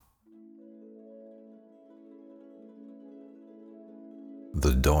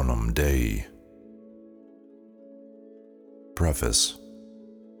The Donum Dei. Preface.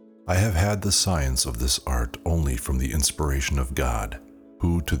 I have had the science of this art only from the inspiration of God,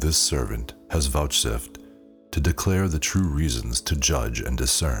 who to this servant has vouchsafed to declare the true reasons to judge and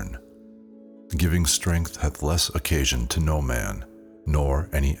discern. Giving strength hath less occasion to no man, nor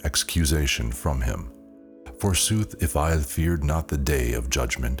any excusation from him. Forsooth, if I feared not the day of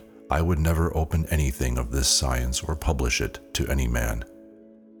judgment, I would never open anything of this science or publish it to any man.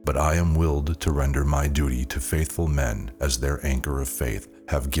 But I am willed to render my duty to faithful men as their anchor of faith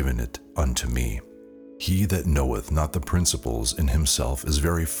have given it unto me. He that knoweth not the principles in himself is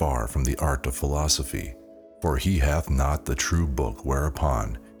very far from the art of philosophy, for he hath not the true book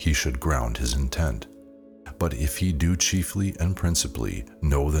whereupon he should ground his intent. But if he do chiefly and principally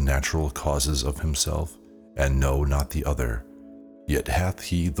know the natural causes of himself, and know not the other, yet hath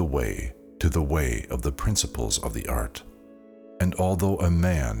he the way to the way of the principles of the art. And although a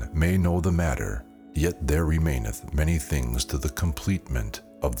man may know the matter, yet there remaineth many things to the completement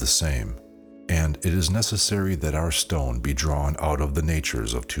of the same. And it is necessary that our stone be drawn out of the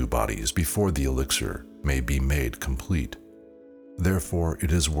natures of two bodies before the elixir may be made complete. Therefore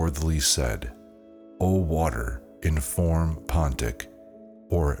it is worthily said, O water, in form pontic,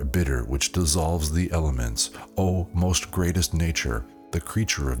 or bitter which dissolves the elements, O most greatest nature, the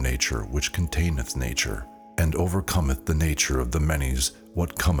creature of nature which containeth nature, and overcometh the nature of the many's,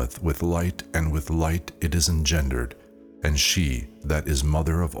 what cometh with light, and with light it is engendered, and she that is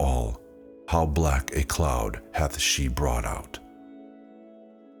mother of all, how black a cloud hath she brought out.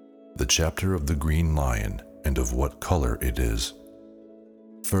 The chapter of the green lion, and of what color it is.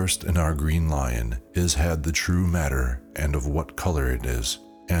 First in our green lion is had the true matter, and of what color it is,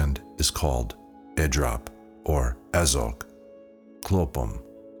 and is called Edrop, or Azok, Clopum,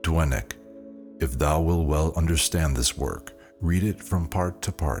 Tuenek. If thou wilt well understand this work, read it from part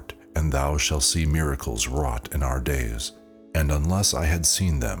to part, and thou shalt see miracles wrought in our days. And unless I had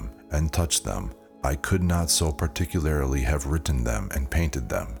seen them and touched them, I could not so particularly have written them and painted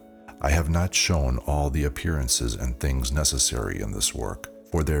them. I have not shown all the appearances and things necessary in this work,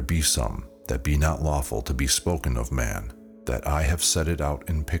 for there be some that be not lawful to be spoken of man, that I have set it out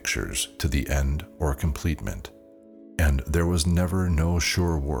in pictures to the end or completement. And there was never no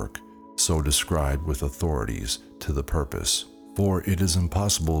sure work so described with authorities to the purpose, for it is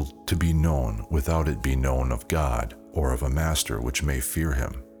impossible to be known without it be known of God or of a master which may fear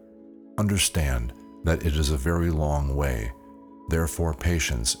him. Understand that it is a very long way, therefore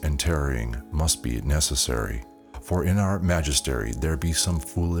patience and tarrying must be necessary. For in our magistery there be some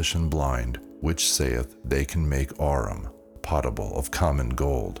foolish and blind, which saith they can make aurum potable of common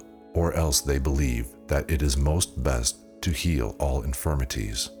gold, or else they believe that it is most best to heal all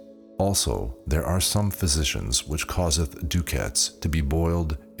infirmities. Also, there are some physicians which causeth ducats to be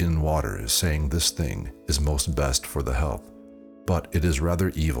boiled in water, saying this thing is most best for the health. But it is rather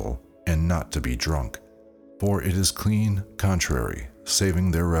evil, and not to be drunk. For it is clean contrary,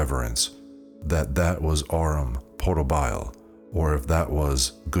 saving their reverence, that was aurum potabile, or if that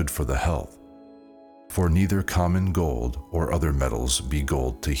was good for the health. For neither common gold or other metals be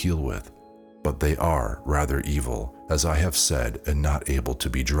gold to heal with, but they are rather evil, as I have said, and not able to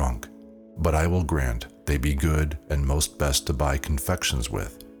be drunk. But I will grant they be good and most best to buy confections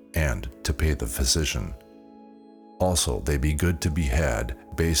with, and to pay the physician. Also they be good to be had,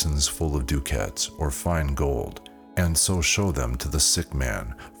 basins full of ducats or fine gold, and so show them to the sick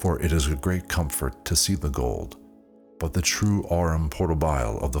man, for it is a great comfort to see the gold. But the true aurum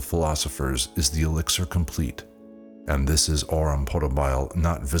potabile of the philosophers is the elixir complete, and this is aurum potabile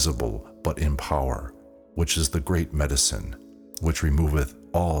not visible but in power, which is the great medicine, which removeth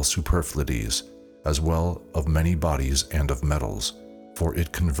all superfluities, as well of many bodies and of metals, for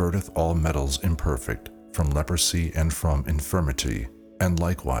it converteth all metals imperfect from leprosy and from infirmity, and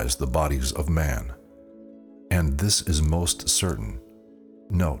likewise the bodies of man. And this is most certain.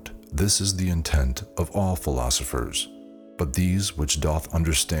 Note, this is the intent of all philosophers, but these which doth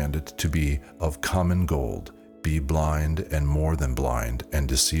understand it to be of common gold be blind and more than blind and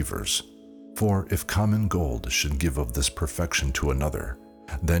deceivers. For if common gold should give of this perfection to another,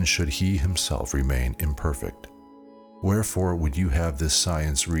 then should he himself remain imperfect. Wherefore would you have this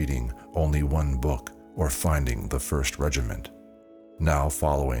science reading only one book, or finding the first regiment? Now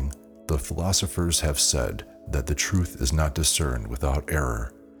following, the philosophers have said that the truth is not discerned without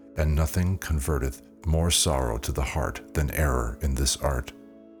error, and nothing converteth more sorrow to the heart than error in this art.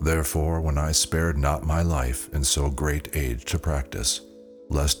 Therefore when I spared not my life in so great age to practice,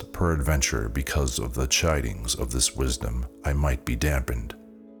 lest peradventure because of the chidings of this wisdom I might be dampened.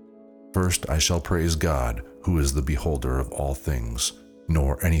 First I shall praise God, who is the beholder of all things,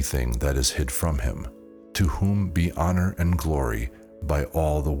 nor anything that is hid from him, to whom be honor and glory by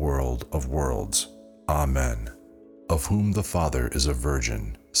all the world of worlds. Amen. Of whom the Father is a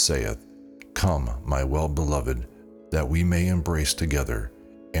virgin, saith, Come, my well-beloved, that we may embrace together,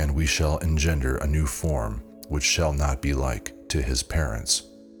 and we shall engender a new form, which shall not be like to his parents.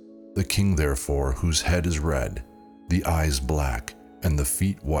 The king therefore, whose head is red, the eyes black, and the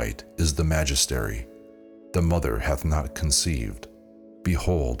feet white, is the magistery. The mother hath not conceived.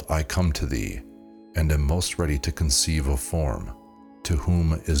 Behold, I come to thee, and am most ready to conceive a form, to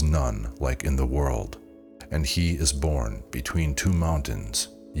whom is none like in the world. And he is born between two mountains,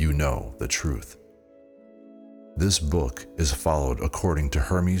 you know the truth. This book is followed according to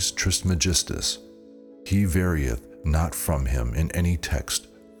Hermes Trismegistus. He varieth not from him in any text,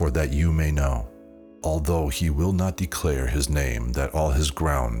 for that you may know, although he will not declare his name, that all his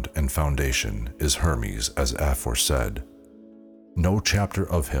ground and foundation is Hermes, as aforesaid. No chapter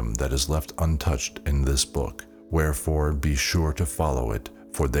of him that is left untouched in this book, wherefore be sure to follow it,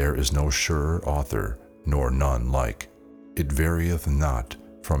 for there is no surer author, nor none like. It varieth not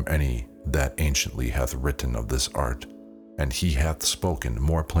from any that anciently hath written of this art, and he hath spoken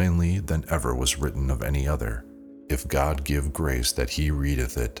more plainly than ever was written of any other. If God give grace that he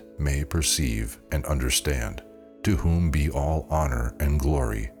readeth it may perceive and understand, to whom be all honor and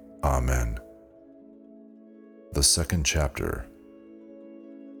glory. Amen. The second chapter.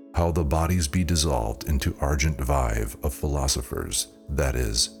 How the bodies be dissolved into argent vive of philosophers, that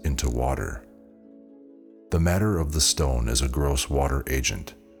is, into water. The matter of the stone is a gross water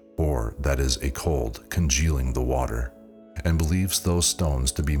agent, or that is a cold congealing the water, and believes those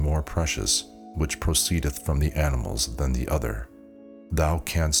stones to be more precious, which proceedeth from the animals than the other. Thou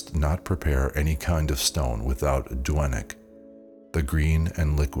canst not prepare any kind of stone without duenic, the green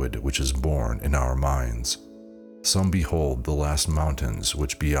and liquid which is born in our minds. Some behold the last mountains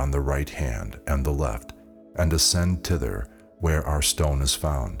which be on the right hand and the left, and ascend thither where our stone is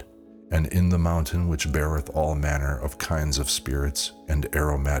found, and in the mountain which beareth all manner of kinds of spirits and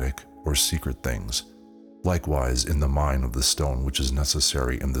aromatic or secret things, likewise in the mine of the stone which is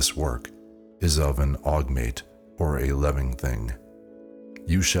necessary in this work, is of an augmate or a living thing.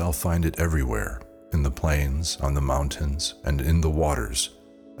 You shall find it everywhere, in the plains, on the mountains, and in the waters,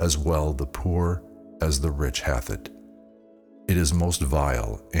 as well the poor as the rich hath it. It is most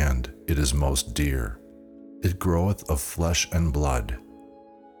vile, and it is most dear. It groweth of flesh and blood.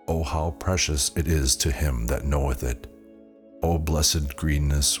 O how precious it is to him that knoweth it! O blessed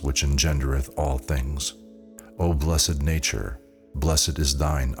greenness which engendereth all things! O blessed nature, blessed is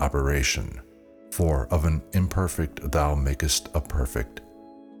thine operation, for of an imperfect thou makest a perfect.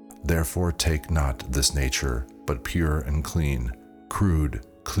 Therefore take not this nature, but pure and clean, crude,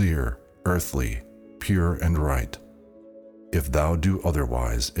 clear, earthly, pure and right. If thou do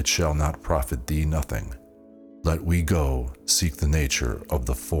otherwise, it shall not profit thee nothing. Let we go seek the nature of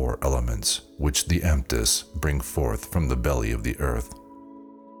the four elements, which the emptis bring forth from the belly of the earth.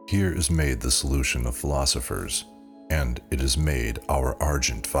 Here is made the solution of philosophers, and it is made our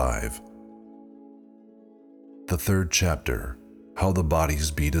argent vive. The third chapter. How the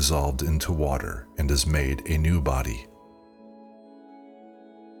bodies be dissolved into water, and is made a new body.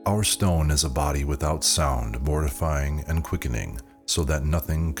 Our stone is a body without sound, mortifying and quickening, so that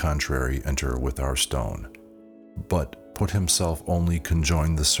nothing contrary enter with our stone. But put himself only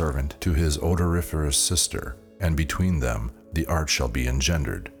conjoin the servant to his odoriferous sister, and between them the art shall be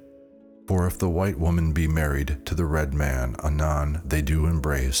engendered. For if the white woman be married to the red man, anon they do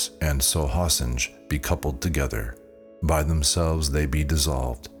embrace, and so hosenge be coupled together. By themselves they be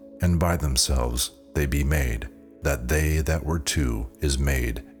dissolved, and by themselves they be made, that they that were two is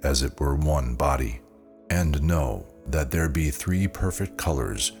made as it were one body. And know that there be three perfect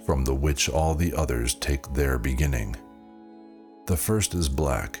colors, from the which all the others take their beginning. The first is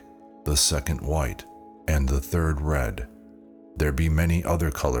black, the second white, and the third red. There be many other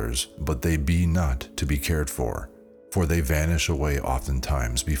colors, but they be not to be cared for they vanish away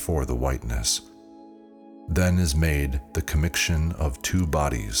oftentimes before the whiteness. Then is made the commixtion of two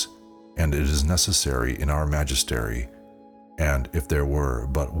bodies, and it is necessary in our magistery. And if there were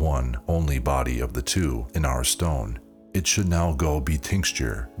but one only body of the two in our stone, it should now go be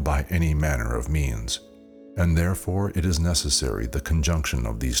tincture by any manner of means. And therefore it is necessary the conjunction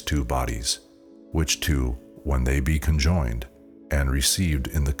of these two bodies, which two, when they be conjoined, and received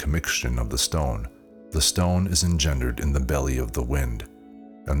in the commixtion of the stone is engendered in the belly of the wind.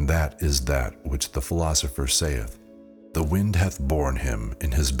 And that is that which the philosopher saith, the wind hath borne him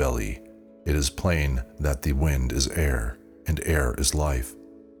in his belly. It is plain that the wind is air, and air is life,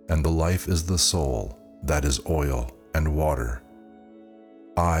 and the life is the soul, that is oil and water.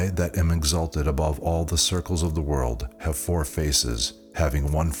 I that am exalted above all the circles of the world have 4 faces,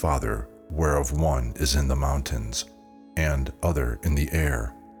 having one Father, whereof one is in the mountains, and other in the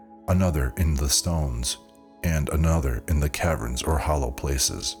air, another in the stones, and another in the caverns or hollow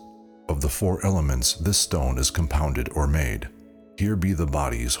places. Of the 4 elements this stone is compounded or made. Here be the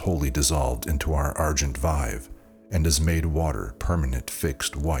bodies wholly dissolved into our argent vive, and is made water permanent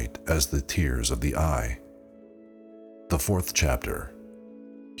fixed white as the tears of the eye. The 4th chapter.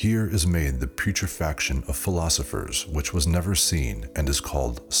 Here is made the putrefaction of philosophers, which was never seen, and is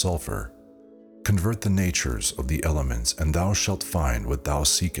called sulfur. Convert the natures of the elements, and thou shalt find what thou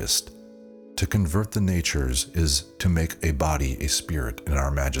seekest. To convert the natures is to make a body a spirit in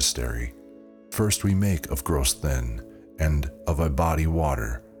our magistery. First we make of gross thin, and of a body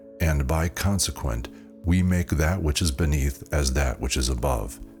water, and by consequent we make that which is beneath as that which is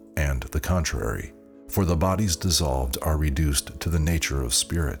above, and the contrary. For the bodies dissolved are reduced to the nature of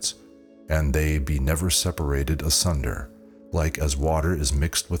spirits, and they be never separated asunder, like as water is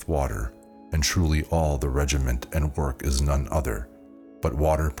mixed with water, and truly all the regiment and work is none other, but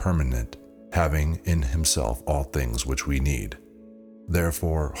water permanent, having in himself all things which we need.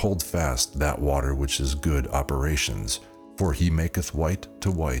 Therefore hold fast that water which is good operations, for he maketh white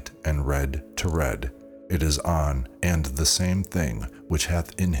to white, and red to red. It is on and the same thing which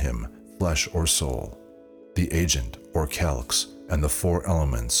hath in him flesh or soul, the agent or calx, and the 4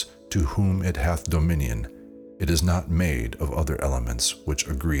 elements, to whom it hath dominion. It is not made of other elements, which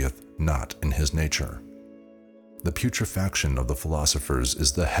agreeth not in his nature. The putrefaction of the philosophers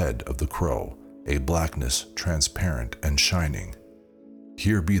is the head of the crow, a blackness transparent and shining.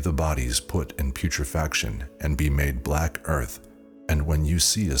 Here be the bodies put in putrefaction, and be made black earth. And when you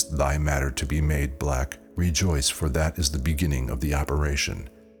seest thy matter to be made black, rejoice, for that is the beginning of the operation,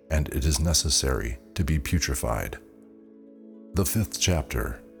 and it is necessary to be putrefied. The 5th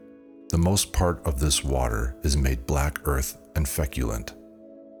chapter. The most part of this water is made black earth and feculent.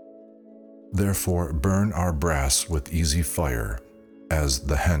 Therefore burn our brass with easy fire, as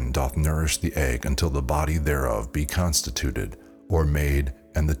the hen doth nourish the egg until the body thereof be constituted, or made,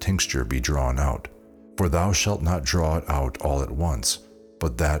 and the tincture be drawn out. For thou shalt not draw it out all at once,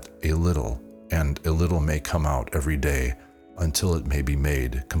 but that a little, and a little may come out every day, until it may be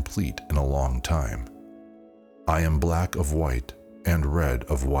made complete in a long time. I am black of white, and red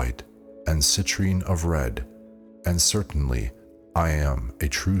of white, and citrine of red, and certainly I am a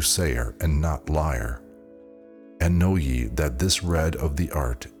true sayer and not liar. And know ye that this red of the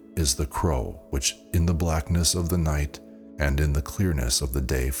art is the crow, which in the blackness of the night and in the clearness of the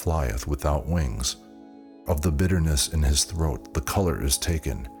day flieth without wings. Of the bitterness in his throat the color is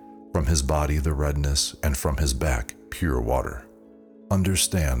taken, from his body the redness, and from his back pure water.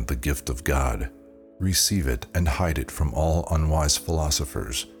 Understand the gift of God, receive it and hide it from all unwise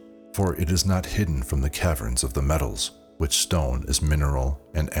philosophers, for it is not hidden from the caverns of the metals, which stone is mineral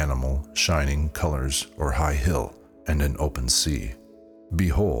and animal, shining colors, or high hill, and an open sea.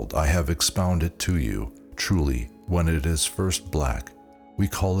 Behold, I have expounded to you, truly, when it is first black, we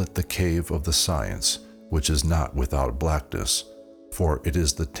call it the cave of the science, which is not without blackness, for it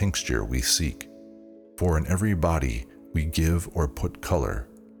is the tincture we seek. For in every body we give or put color,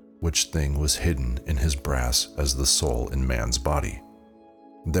 which thing was hidden in his brass as the soul in man's body.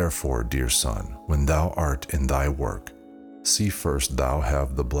 Therefore, dear son, when thou art in thy work, see first thou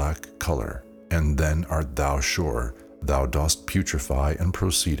have the black color, and then art thou sure thou dost putrefy and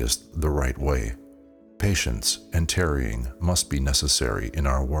proceedest the right way. Patience and tarrying must be necessary in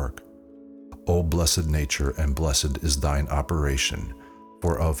our work. O blessed nature, and blessed is thine operation,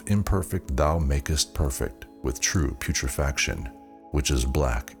 for of imperfect thou makest perfect with true putrefaction, which is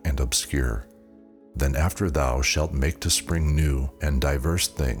black and obscure. Then after thou shalt make to spring new and diverse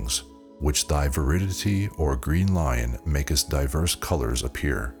things, which thy viridity or green lion makest diverse colors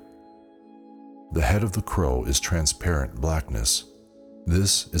appear. The head of the crow is transparent blackness.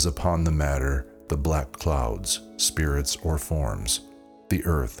 This is upon the matter the black clouds, spirits or forms. The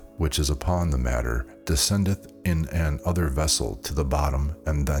earth, which is upon the matter, descendeth in an other vessel to the bottom,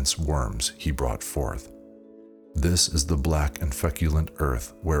 and thence worms he brought forth. This is the black and feculent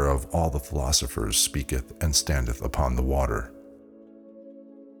earth, whereof all the philosophers speaketh, and standeth upon the water.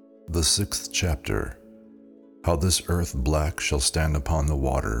 The 6th chapter. How this earth black shall stand upon the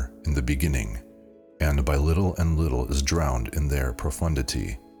water in the beginning, and by little and little is drowned in their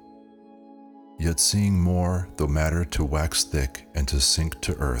profundity. Yet seeing more the matter to wax thick and to sink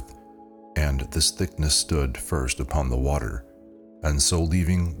to earth, and this thickness stood first upon the water, and so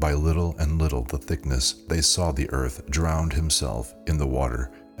leaving by little and little the thickness, they saw the earth drowned himself in the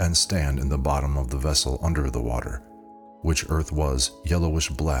water, and stand in the bottom of the vessel under the water. which earth was yellowish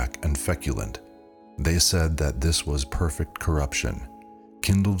black and feculent. They said that this was perfect corruption,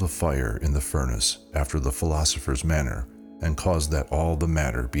 kindled a fire in the furnace after the philosopher's manner, and caused that all the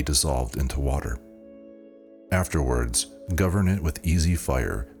matter be dissolved into water. Afterwards, govern it with easy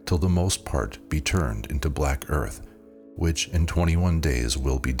fire till the most part be turned into black earth, which in 21 days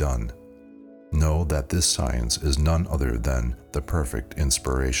will be done. Know that this science is none other than the perfect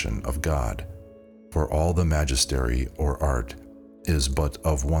inspiration of God. For all the magistery or art is but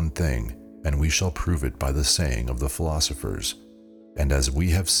of one thing, and we shall prove it by the saying of the philosophers. And as we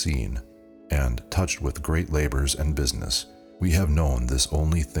have seen, and touched with great labors and business, we have known this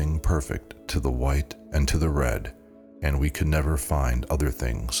only thing perfect to the white and to the red, and we could never find other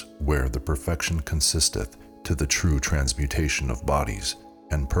things where the perfection consisteth to the true transmutation of bodies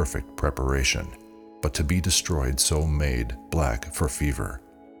and perfect preparation, but to be destroyed so made black for fever.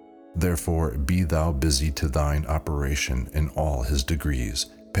 Therefore be thou busy to thine operation in all his degrees,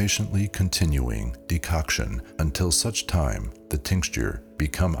 patiently continuing decoction until such time the tincture be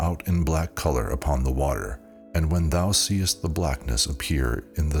come out in black color upon the water. And when thou seest the blackness appear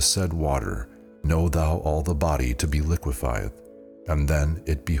in the said water, know thou all the body to be liquefied, and then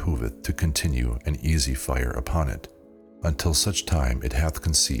it behoveth to continue an easy fire upon it, until such time it hath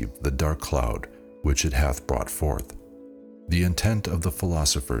conceived the dark cloud which it hath brought forth. The intent of the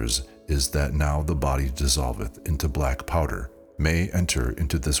philosophers is that now the body dissolveth into black powder, may enter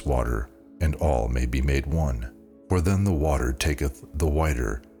into this water, and all may be made one. For then the water taketh the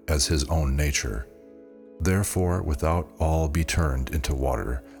whiter as his own nature. Therefore, without all be turned into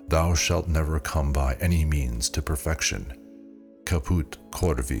water, thou shalt never come by any means to perfection. Caput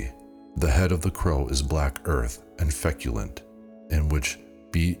corvi. The head of the crow is black earth and feculent, in which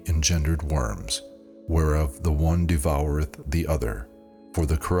be engendered worms, whereof the one devoureth the other, for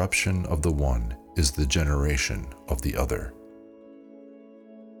the corruption of the one is the generation of the other.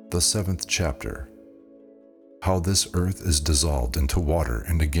 The 7th chapter. How this earth is dissolved into water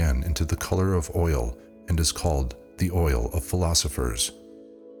and again into the color of oil, and is called the oil of philosophers.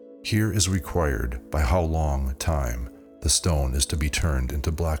 Here is required by how long time the stone is to be turned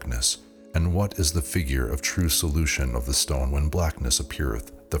into blackness, and what is the figure of true solution of the stone when blackness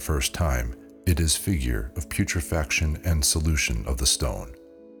appeareth the first time. It is figure of putrefaction and solution of the stone.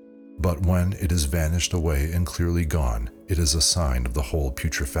 But when it is vanished away and clearly gone, it is a sign of the whole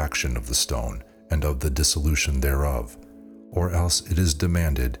putrefaction of the stone and of the dissolution thereof. Or else it is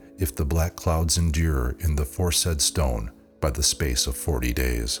demanded if the black clouds endure in the foresaid stone by the space of 40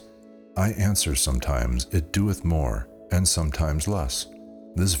 days. I answer, sometimes it doeth more, and sometimes less.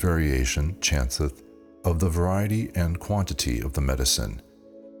 This variation chanceth of the variety and quantity of the medicine,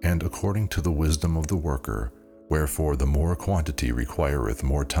 and according to the wisdom of the worker, wherefore the more quantity requireth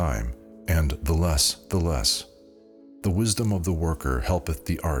more time, and the less the less. The wisdom of the worker helpeth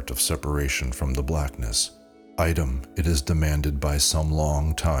the art of separation from the blackness. Item, it is demanded by some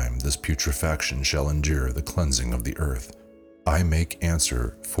long time this putrefaction shall endure the cleansing of the earth. I make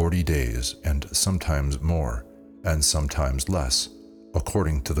answer 40 days, and sometimes more, and sometimes less,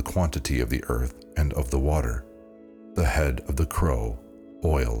 according to the quantity of the earth and of the water. The head of the crow,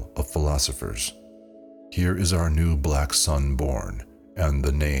 oil of philosophers. Here is our new black son born, and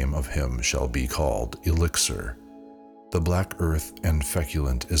the name of him shall be called Elixir. The black earth and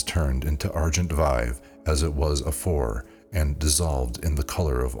feculent is turned into argent vive, as it was afore, and dissolved in the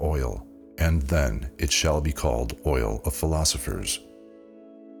color of oil, and then it shall be called oil of philosophers.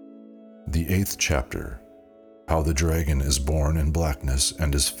 The 8th chapter. How the dragon is born in blackness,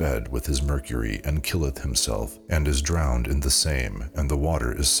 and is fed with his mercury, and killeth himself, and is drowned in the same, and the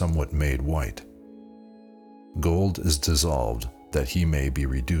water is somewhat made white. Gold is dissolved, that he may be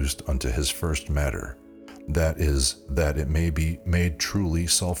reduced unto his first matter, that is, that it may be made truly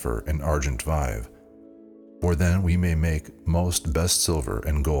sulfur and argent vive. For then we may make most best silver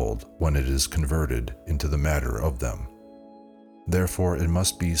and gold when it is converted into the matter of them. Therefore it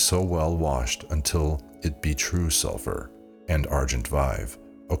must be so well washed until it be true sulfur and argent vive.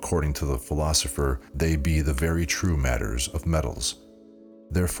 According to the philosopher, they be the very true matters of metals.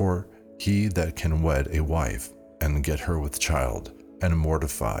 Therefore he that can wed a wife, and get her with child, and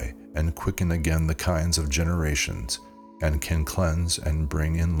mortify, and quicken again the kinds of generations, and can cleanse and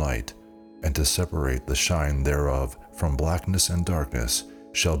bring in light, and to separate the shine thereof from blackness and darkness,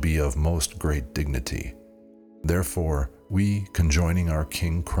 shall be of most great dignity. Therefore we, conjoining our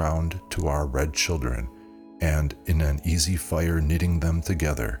king crowned to our red children, and in an easy fire knitting them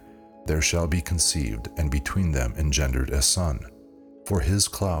together, there shall be conceived, and between them engendered a son. For his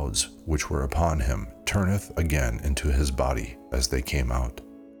clouds, which were upon him, turneth again into his body as they came out.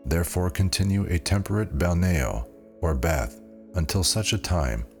 Therefore continue a temperate balneo, or bath, until such a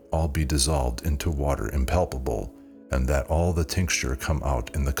time all be dissolved into water impalpable, and that all the tincture come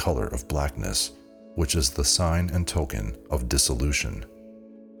out in the color of blackness, which is the sign and token of dissolution.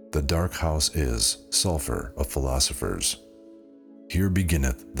 The dark house is sulphur of philosophers. Here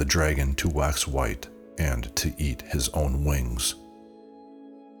beginneth the dragon to wax white, and to eat his own wings.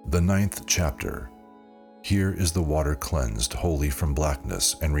 The 9th chapter. Here is the water cleansed wholly from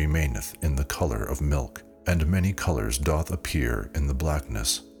blackness, and remaineth in the color of milk, and many colors doth appear in the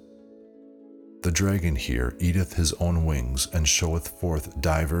blackness. The dragon here eateth his own wings, and showeth forth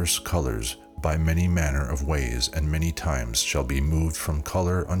divers colors by many manner of ways, and many times shall be moved from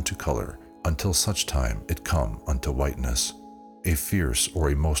color unto color, until such time it come unto whiteness. A fierce or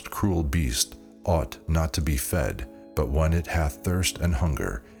a most cruel beast ought not to be fed, but when it hath thirst and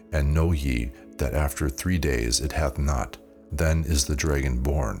hunger, and know ye that after 3 days it hath not, then is the dragon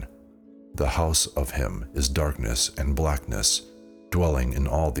born. The house of him is darkness and blackness, dwelling in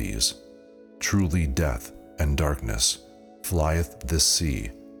all these. Truly death and darkness flieth this sea,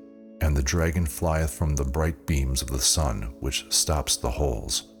 and the dragon flieth from the bright beams of the sun, which stops the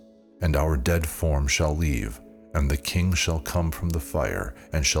holes. And our dead form shall leave, and the king shall come from the fire,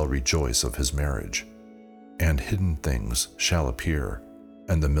 and shall rejoice of his marriage. And hidden things shall appear,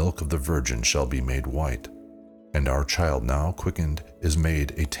 and the milk of the virgin shall be made white. And our child now quickened is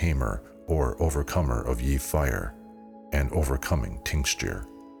made a tamer or overcomer of ye fire, and overcoming tincture.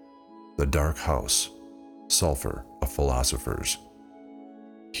 The dark house, sulphur of philosophers.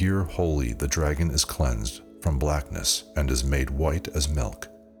 Here wholly the dragon is cleansed from blackness, and is made white as milk.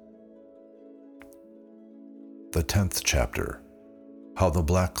 The 10th chapter. How the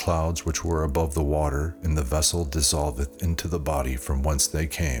black clouds which were above the water in the vessel dissolveth into the body from whence they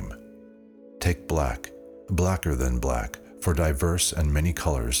came. Take black, blacker than black, for diverse and many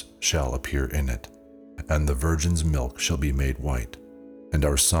colors shall appear in it, and the virgin's milk shall be made white. And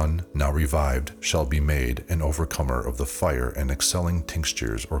our son, now revived, shall be made an overcomer of the fire and excelling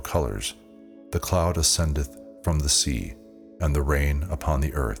tinctures or colors. The cloud ascendeth from the sea, and the rain upon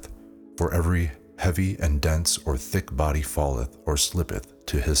the earth, for every heavy and dense or thick body falleth or slippeth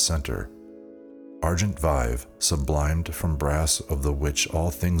to his center. Argent vive, sublimed from brass, of the which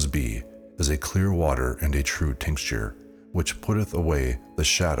all things be, is a clear water and a true tincture, which putteth away the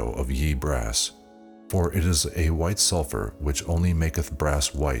shadow of ye brass. For it is a white sulphur which only maketh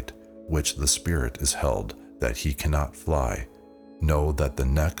brass white, which the spirit is held, that he cannot fly. Know that the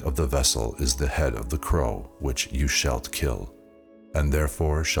neck of the vessel is the head of the crow, which you shalt kill. And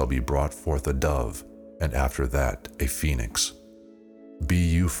therefore shall be brought forth a dove, and after that a phoenix. Be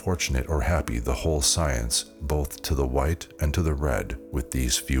you fortunate or happy the whole science, both to the white and to the red, with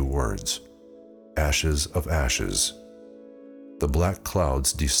these few words. Ashes of ashes. The black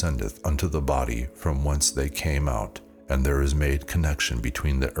clouds descendeth unto the body from whence they came out, and there is made connection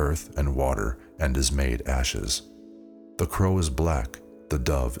between the earth and water, and is made ashes. The crow is black, the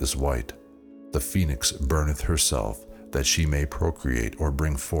dove is white. The phoenix burneth herself, that she may procreate or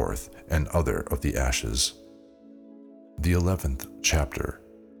bring forth an other of the ashes. The 11th chapter.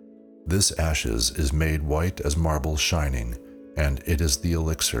 This ashes is made white as marble shining, and it is the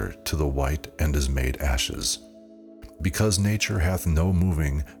elixir to the white, and is made ashes. Because nature hath no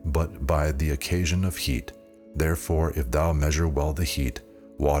moving but by the occasion of heat, therefore if thou measure well the heat,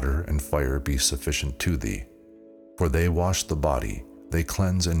 water and fire be sufficient to thee. For they wash the body, they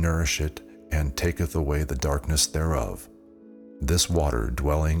cleanse and nourish it, and taketh away the darkness thereof. This water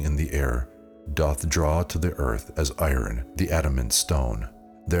dwelling in the air doth draw to the earth as iron the adamant stone.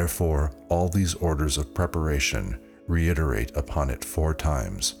 Therefore all these orders of preparation reiterate upon it 4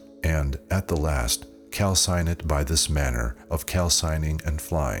 times, and at the last calcine it by this manner of calcining and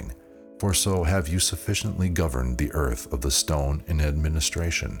flying, for so have you sufficiently governed the earth of the stone in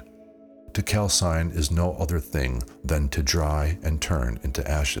administration. To calcine is no other thing than to dry and turn into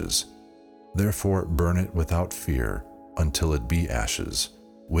ashes. Therefore burn it without fear until it be ashes,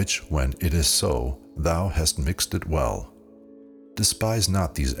 which when it is so, thou hast mixed it well. Despise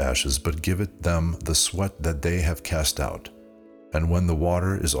not these ashes, but give it them the sweat that they have cast out. And when the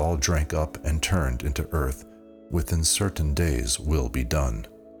water is all drank up and turned into earth, within certain days will be done.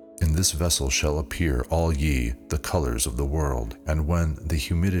 In this vessel shall appear all ye the colors of the world, and when the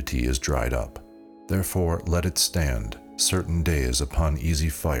humidity is dried up. Therefore let it stand certain days upon easy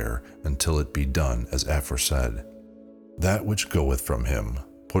fire, until it be done as aforesaid. That which goeth from him,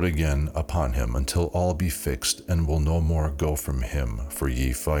 put again upon him until all be fixed, and will no more go from him for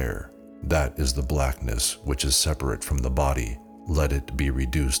ye fire. That is the blackness which is separate from the body. Let it be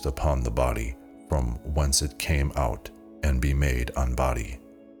reduced upon the body, from whence it came out, and be made on body.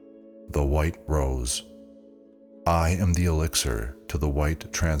 The white rose. I am the elixir to the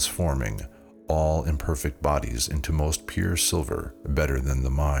white, transforming all imperfect bodies into most pure silver, better than the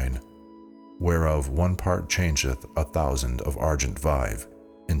mine, whereof 1 part changeth 1,000 of argent vive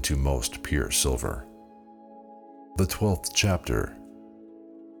into most pure silver. The 12th chapter.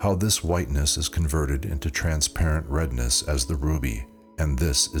 How this whiteness is converted into transparent redness as the ruby, and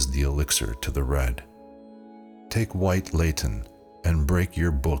this is the elixir to the red. Take white latten, and break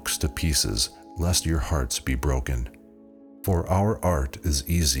your books to pieces, lest your hearts be broken. For our art is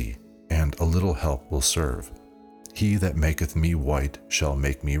easy, and a little help will serve. He that maketh me white shall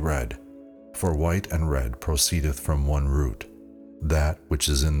make me red. For white and red proceedeth from one root. That which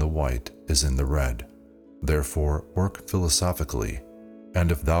is in the white is in the red. Therefore work philosophically,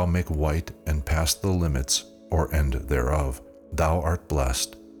 and if thou make white and pass the limits, or end thereof, thou art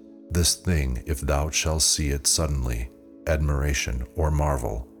blessed. This thing, if thou shalt see it suddenly, admiration or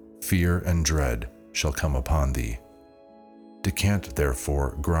marvel, fear and dread shall come upon thee. Decant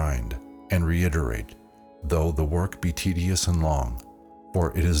therefore, grind, and reiterate, though the work be tedious and long,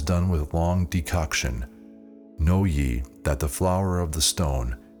 for it is done with long decoction. Know ye that the flour of the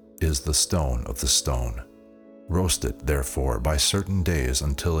stone is the stone of the stone. Roast it therefore by certain days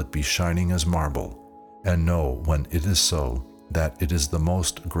until it be shining as marble, and know when it is so, that it is the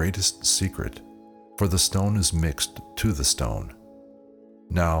most greatest secret, for the stone is mixed to the stone.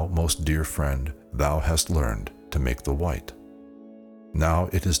 Now, most dear friend, thou hast learned to make the white. Now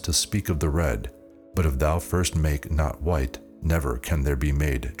it is to speak of the red, but if thou first make not white, never can there be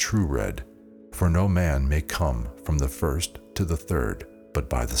made true red. For no man may come from the first to the third, but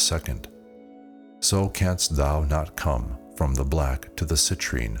by the second. So canst thou not come from the black to the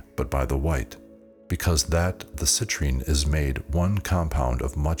citrine, but by the white, because that the citrine is made one compound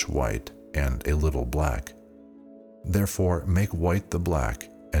of much white and a little black. Therefore make white the black,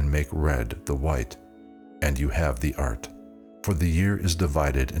 and make red the white, and you have the art. For the year is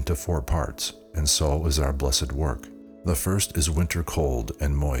divided into 4 parts, and so is our blessed work. The first is winter cold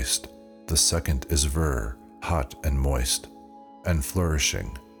and moist. The second is ver, hot and moist, and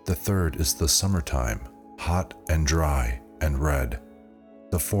flourishing. The third is the summertime, hot and dry and red.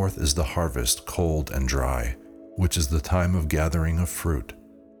 The fourth is the harvest, cold and dry, which is the time of gathering of fruit.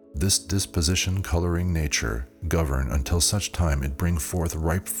 This disposition coloring nature govern until such time it bring forth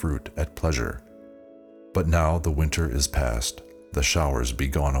ripe fruit at pleasure. But now the winter is past, the showers be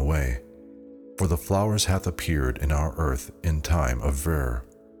gone away. For the flowers hath appeared in our earth in time of ver.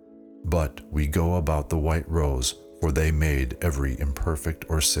 But we go about the white rose, for they made every imperfect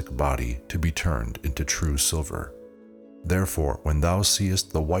or sick body to be turned into true silver. Therefore, when thou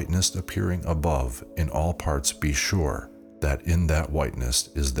seest the whiteness appearing above in all parts, be sure that in that whiteness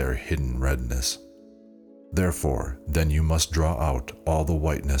is their hidden redness. Therefore, then you must draw out all the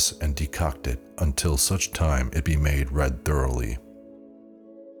whiteness and decoct it until such time it be made red thoroughly.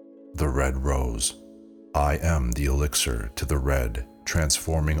 The red rose. I am the elixir to the red,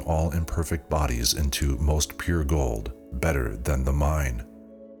 transforming all imperfect bodies into most pure gold, better than the mine.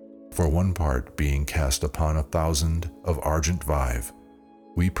 For 1 part being cast upon 1,000 of argent vive,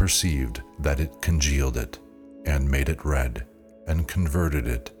 we perceived that it congealed it, and made it red, and converted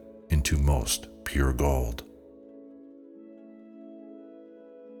it into most pure gold.